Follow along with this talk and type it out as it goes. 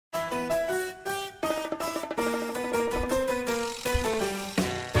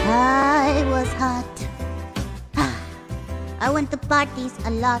I was hot. I went to parties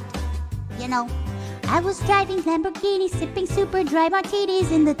a lot, you know. I was driving Lamborghinis, sipping super dry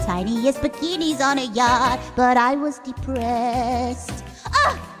martinis in the tiniest bikinis on a yacht. But I was depressed.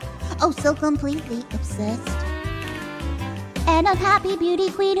 Oh, so completely obsessed. An unhappy beauty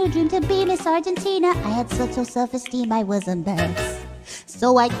queen who dreamed to be Miss Argentina. I had such low self-esteem, I was a mess.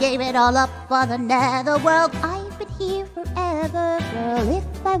 So I gave it all up for the netherworld. I've been here forever, girl. If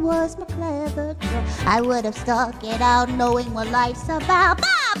I was more clever, girl, I would have stuck it out knowing what life's about.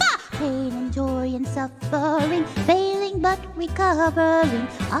 Pain and joy and suffering, failing but recovering.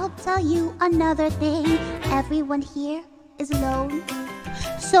 I'll tell you another thing, everyone here is alone.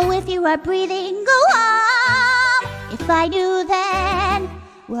 So if you are breathing, go on. If I knew then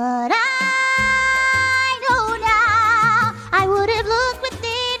what I know now, I would have looked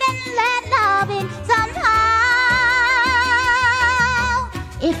within and let love in somehow.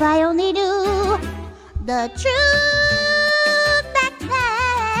 If I only knew the truth back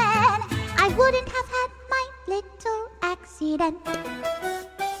then, I wouldn't have had my little accident.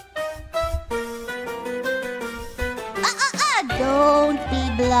 Don't be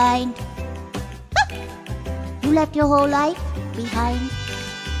blind. You left your whole life behind.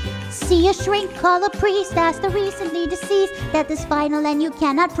 See a shrink, call a priest, ask the recently deceased that this final and you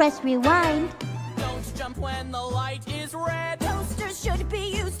cannot press rewind. Don't jump when the light is red. Toasters should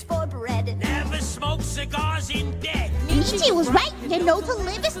be used for bread. Never smoke cigars in bed. Nietzsche was right, you know, to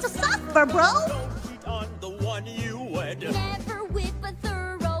live is to suffer, bro. Don't cheat on the one you wed. Never whip a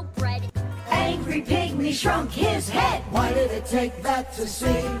thoroughbred. Angry pygmy shrunk his head. Why did it take that to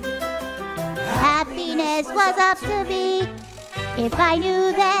see? Happiness was up to me. If I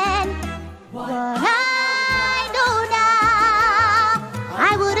knew then what I know now,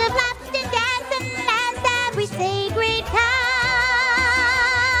 I would have laughed and danced and danced every sacred cow.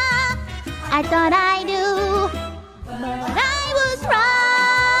 I thought I knew, but I was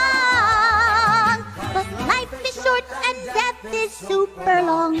wrong. But life is short and death is super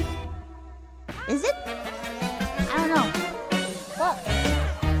long. Is it? I don't know. What?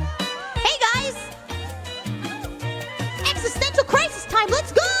 Hey guys! Existential crisis time,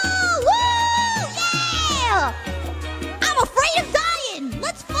 let's go! Woo! Yeah! I'm afraid of dying!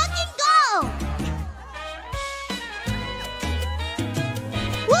 Let's fucking go!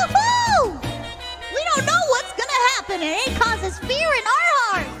 Woohoo! We don't know what's gonna happen and it causes fear in our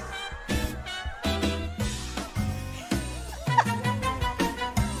hearts!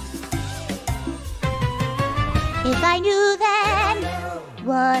 If I knew then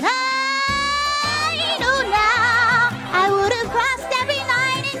what I know now, I would have crossed every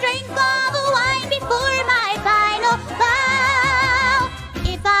line and drank all the wine before my final bow.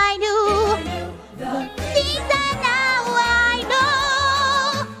 If I knew the things that now I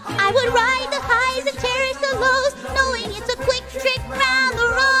know, I would ride the highs and cherish the lows, knowing it's a quick trick round the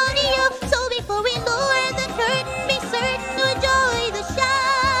rodeo. So before we lower the curtain, be certain to enjoy the show.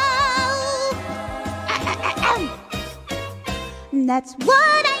 That's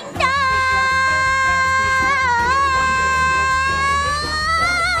what I know.